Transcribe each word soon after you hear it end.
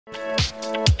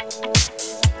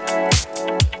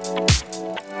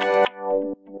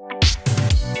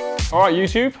Alright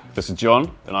YouTube, this is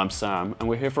John and I'm Sam and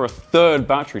we're here for a third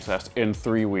battery test in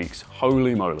 3 weeks.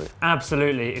 Holy moly.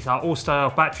 Absolutely, it's our all-style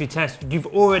battery test. You've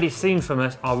already seen from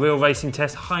us our real racing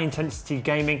test, high intensity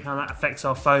gaming, how that affects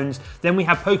our phones. Then we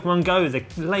have Pokemon Go, the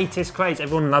latest craze.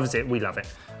 Everyone loves it, we love it.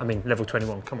 I mean, level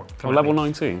 21, come on. Oh, level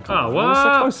 19. Oh,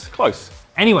 what? So close.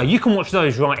 Anyway, you can watch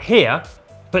those right here,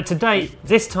 but today,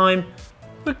 this time,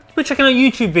 we're checking out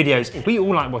YouTube videos. We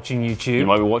all like watching YouTube. You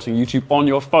might be watching YouTube on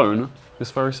your phone this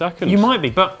very second. You might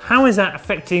be, but how is that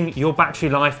affecting your battery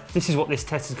life? This is what this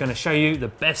test is going to show you, the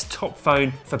best top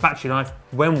phone for battery life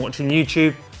when watching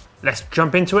YouTube. Let's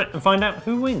jump into it and find out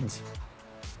who wins.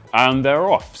 And they're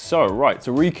off. So, right,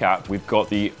 to recap, we've got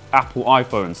the Apple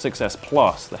iPhone 6s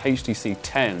Plus, the HTC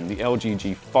 10, the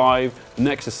LG G5, the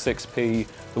Nexus 6P,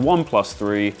 the OnePlus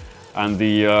 3, and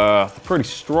the pretty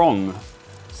strong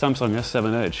Samsung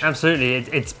S7 Edge. Absolutely,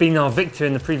 it's been our victor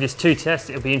in the previous two tests.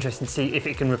 It'll be interesting to see if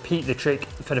it can repeat the trick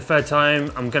for the third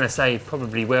time. I'm going to say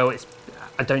probably will.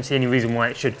 I don't see any reason why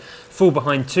it should fall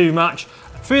behind too much.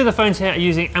 Three of the phones here are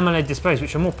using AMOLED displays,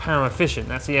 which are more power efficient.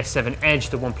 That's the S7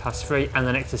 Edge, the OnePlus 3, and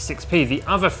the Nexus 6P. The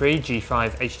other three,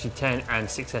 G5, HT10, and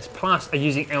 6S Plus, are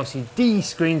using LCD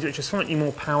screens, which are slightly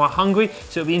more power hungry.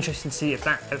 So it'll be interesting to see if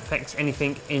that affects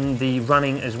anything in the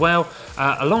running as well.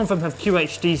 A lot of them have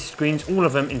QHD screens, all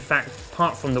of them, in fact,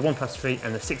 apart from the OnePlus 3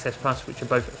 and the 6S Plus, which are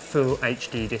both full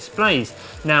HD displays.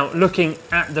 Now, looking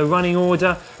at the running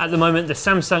order, at the moment, the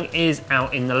Samsung is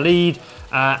out in the lead.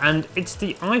 And it's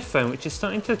the iPhone which is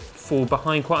starting to fall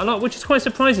behind quite a lot, which is quite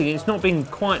surprising. It's not been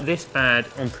quite this bad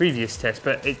on previous tests,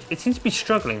 but it seems to be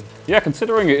struggling. Yeah,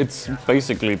 considering it's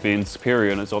basically been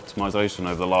superior in its optimization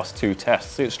over the last two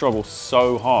tests, it struggles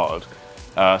so hard,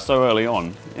 so early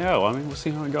on. Yeah, well, I mean, we'll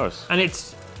see how it goes. And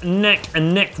it's neck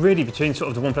and neck really between sort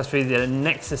of the OnePlus 3, the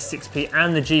Nexus 6P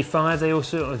and the G5. They all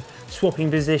sort of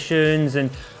swapping positions and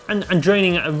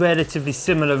draining at a relatively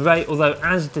similar rate, although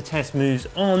as the test moves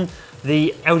on,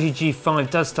 the LG G5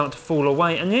 does start to fall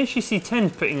away, and the HTC 10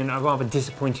 is putting in a rather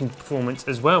disappointing performance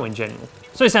as well in general.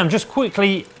 So Sam, just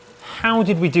quickly, how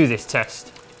did we do this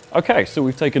test? Okay, so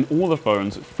we've taken all the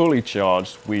phones fully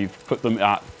charged, we've put them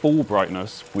at full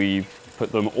brightness, we've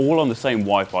put them all on the same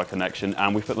Wi-Fi connection,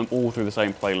 and we've put them all through the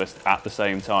same playlist at the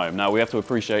same time. Now we have to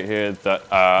appreciate here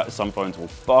that some phones will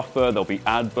buffer, there'll be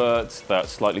adverts that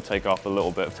slightly take off a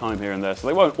little bit of time here and there, so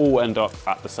they won't all end up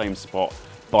at the same spot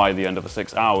by the end of the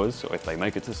 6 hours, or if they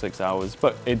make it to 6 hours,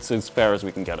 but it's as fair as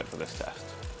we can get it for this test.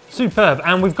 Superb,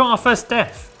 and we've got our first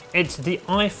def. It's the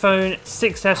iPhone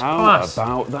 6s Plus.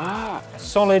 How about that? A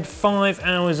solid 5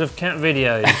 hours of cat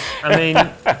videos. I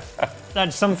mean,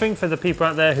 that's something for the people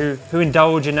out there who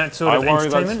indulge in that sort of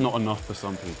entertainment. I worry that's not enough for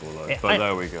some people though, but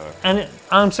there we go. And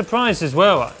I'm surprised as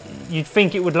well. You'd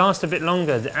think it would last a bit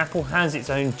longer. Apple has its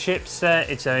own chipset,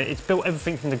 it's built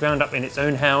everything from the ground up in its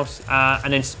own house,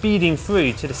 and then speeding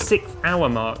through to the 6th hour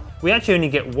mark, we actually only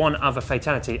get one other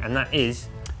fatality, and that is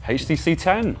HTC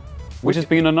 10. Which has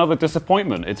been another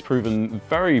disappointment. It's proven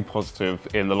very positive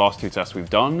in the last two tests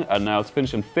we've done, and now it's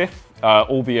finished in 5th,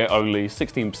 albeit only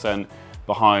 16%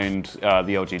 behind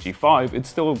the LG G5. It's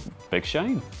still a big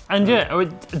shame. And yeah,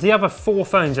 the other 4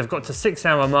 phones have got to 6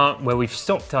 hour mark where we've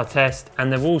stopped our test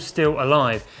and they're all still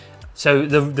alive. So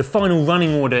the final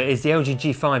running order is the LG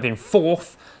G5 in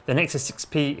 4th, the Nexus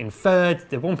 6P in 3rd,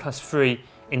 the OnePlus 3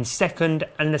 in 2nd,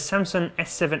 and the Samsung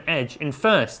S7 Edge in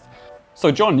 1st. So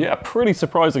John, yeah, pretty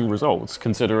surprising results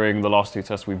considering the last two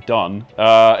tests we've done.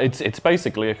 It's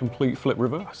basically a complete flip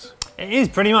reverse. It is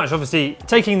pretty much. Obviously,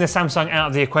 taking the Samsung out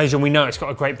of the equation, we know it's got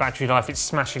a great battery life. It's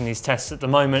smashing these tests at the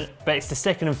moment, but it's the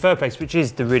 2nd and 3rd place, which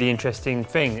is the really interesting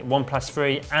thing. OnePlus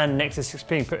 3 and Nexus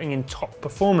 6P putting in top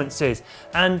performances.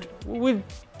 And we're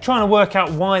trying to work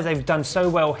out why they've done so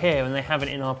well here and they haven't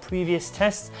in our previous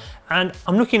tests. And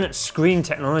I'm looking at screen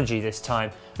technology this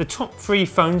time. The top 3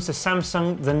 phones, the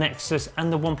Samsung, the Nexus,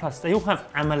 and the OnePlus, they all have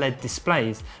AMOLED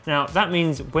displays. Now, that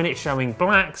means when it's showing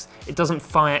blacks, it doesn't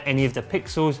fire any of the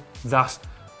pixels, thus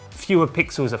fewer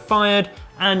pixels are fired,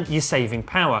 and you're saving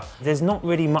power. There's not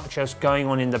really much else going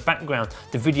on in the background.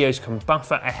 The videos can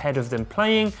buffer ahead of them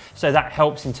playing, so that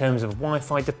helps in terms of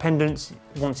Wi-Fi dependence.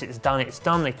 Once it's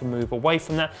done, they can move away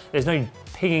from that. There's no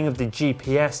pinging of the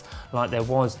GPS like there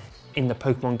was in the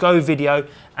Pokemon Go video,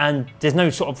 and there's no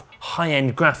sort of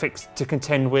high-end graphics to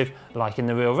contend with like in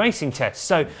the real racing test.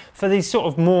 So for these sort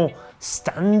of more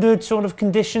standard sort of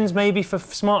conditions, maybe for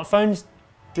smartphones,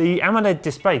 the AMOLED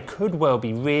display could well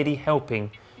be really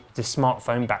helping the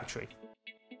smartphone battery.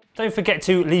 Don't forget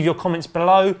to leave your comments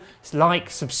below, like,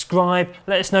 subscribe,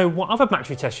 let us know what other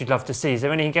battery tests you'd love to see. Is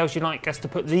there anything else you'd like us to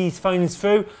put these phones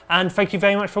through? And thank you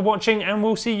very much for watching, and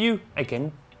we'll see you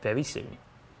again very soon.